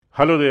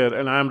Hello there,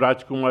 and I am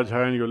Rajkumar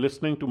Jha, and you're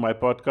listening to my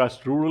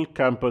podcast Rural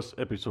Campus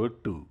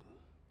Episode 2.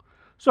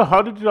 So,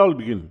 how did it all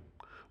begin?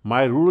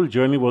 My rural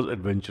journey was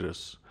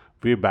adventurous.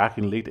 Way back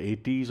in late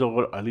 80s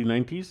or early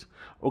 90s,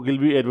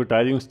 Ogilvy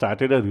Advertising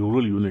started a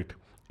rural unit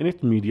in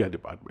its media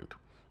department.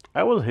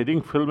 I was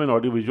heading film and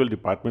audiovisual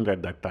department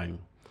at that time.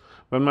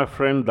 When my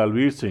friend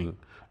Dalveer Singh,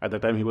 at the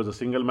time he was a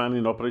single man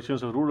in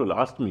operations of rural,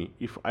 asked me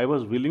if I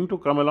was willing to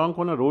come along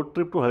on a road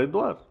trip to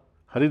Haridwar.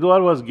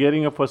 Haridwar was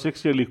gearing up for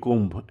six-yearly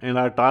Kumbh, and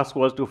our task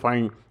was to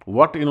find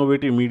what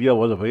innovative media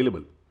was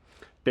available,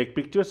 take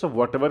pictures of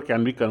whatever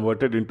can be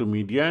converted into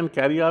media, and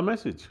carry our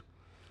message.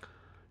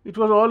 It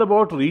was all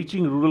about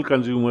reaching rural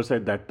consumers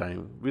at that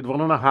time, with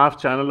 1.5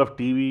 channel of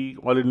TV,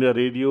 All India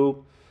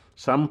Radio,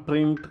 some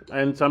print,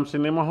 and some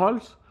cinema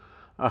halls.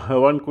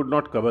 One could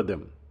not cover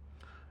them.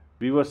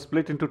 We were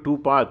split into two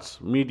parts,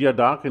 Media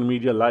Dark and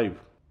Media Live.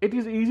 It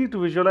is easy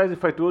to visualize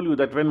if I told you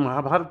that when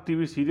Mahabharat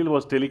TV serial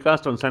was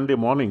telecast on Sunday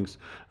mornings,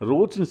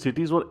 roads in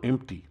cities were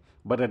empty.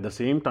 But at the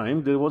same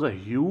time, there was a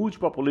huge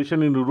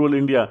population in rural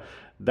India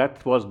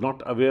that was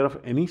not aware of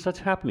any such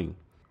happening.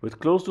 With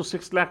close to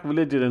 6 lakh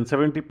villages and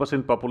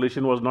 70%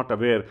 population was not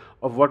aware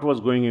of what was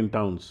going in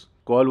towns.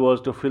 Call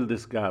was to fill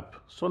this gap.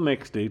 So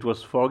next day it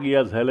was foggy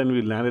as hell and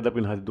we landed up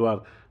in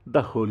Haridwar,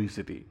 the holy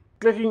city.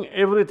 Clicking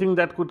everything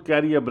that could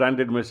carry a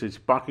branded message,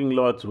 parking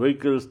lots,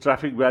 vehicles,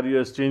 traffic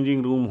barriers,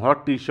 changing room,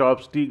 hot tea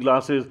shops, tea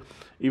glasses,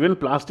 even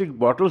plastic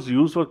bottles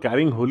used for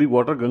carrying holy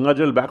water Ganga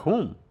Jal back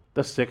home.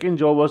 The second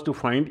job was to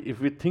find if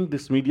we think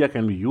this media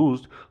can be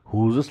used,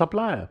 who's the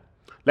supplier?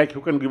 Like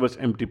who can give us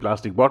empty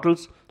plastic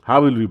bottles,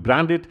 how will we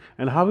brand it,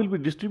 and how will we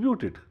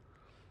distribute it?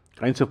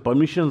 Kinds of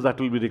permissions that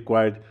will be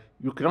required.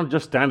 You cannot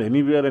just stand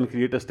anywhere and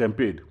create a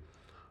stampede.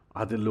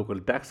 Are there local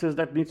taxes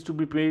that needs to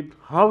be paid?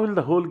 How will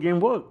the whole game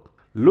work?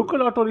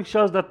 Local auto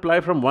rickshaws that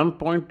ply from one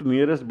point to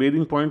nearest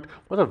bathing point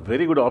was a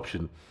very good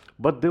option.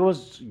 But there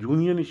was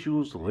union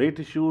issues, rate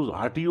issues,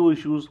 RTO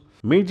issues.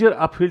 Major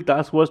uphill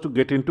task was to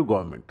get into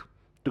government.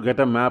 To get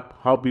a map,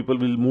 how people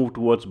will move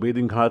towards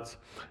bathing ghats.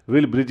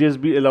 Will bridges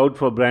be allowed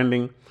for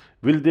branding?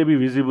 Will they be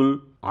visible?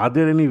 Are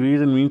there any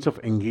ways and means of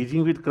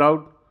engaging with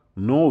crowd?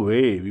 No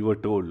way, we were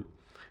told.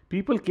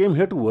 People came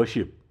here to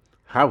worship,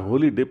 have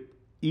holy dip,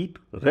 eat,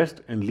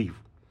 rest and leave.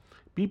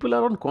 People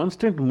are on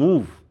constant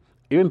move.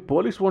 Even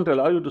police won't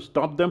allow you to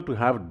stop them to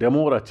have demo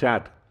or a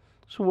chat.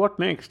 So what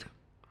next?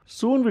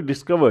 Soon we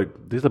discovered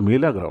there's a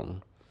Mela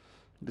ground.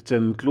 It's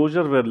an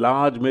enclosure where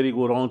large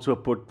merry-go-rounds were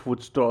put,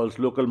 food stalls,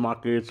 local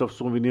markets of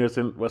souvenirs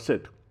and was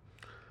set.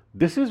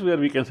 This is where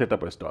we can set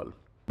up a stall.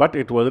 But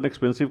it was an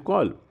expensive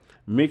call.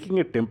 Making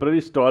a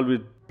temporary stall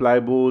with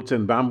plyboards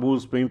and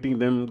bamboos, painting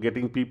them,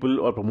 getting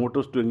people or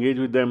promoters to engage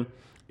with them,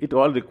 it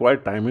all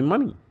required time and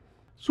money.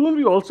 Soon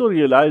we also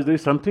realized there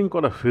is something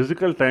called a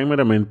physical time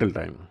and a mental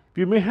time.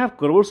 We may have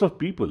crores of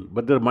people,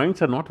 but their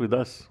minds are not with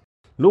us.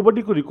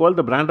 Nobody could recall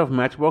the brand of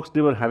matchbox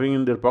they were having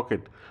in their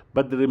pocket,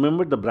 but they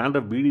remembered the brand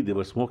of BD they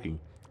were smoking.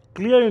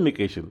 Clear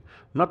indication,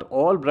 not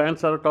all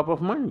brands are top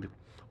of mind.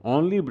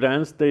 Only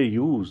brands they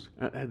used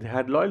and they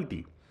had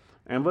loyalty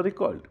and were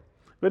recalled.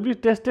 When we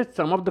tested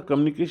some of the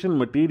communication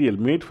material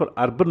made for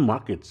urban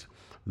markets,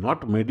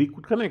 not many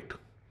could connect.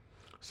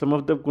 Some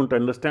of them couldn't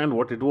understand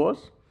what it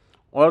was,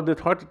 or they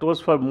thought it was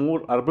for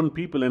more urban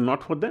people and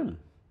not for them.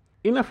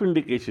 Enough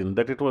indication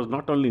that it was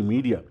not only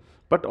media,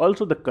 but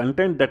also the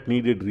content that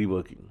needed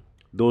reworking.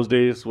 Those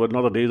days were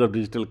not the days of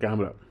digital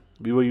camera.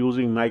 We were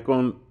using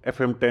Nikon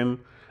FM10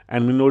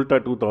 and Minolta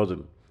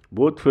 2000,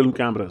 both film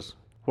cameras,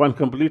 one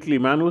completely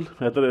manual,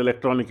 other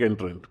electronic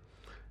entrant.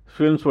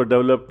 Films were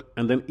developed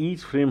and then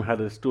each frame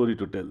had a story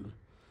to tell.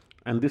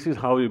 And this is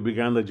how we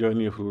began the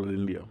journey of rural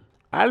India.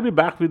 I'll be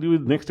back with you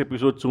with next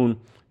episode soon.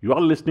 You are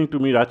listening to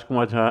me,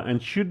 Rajkumar Jha,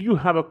 and should you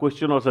have a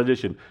question or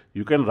suggestion,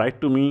 you can write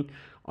to me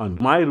on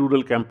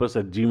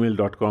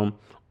myruralcampus@gmail.com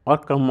or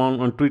come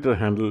on Twitter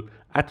handle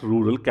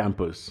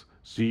 @ruralcampus.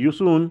 See you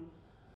soon.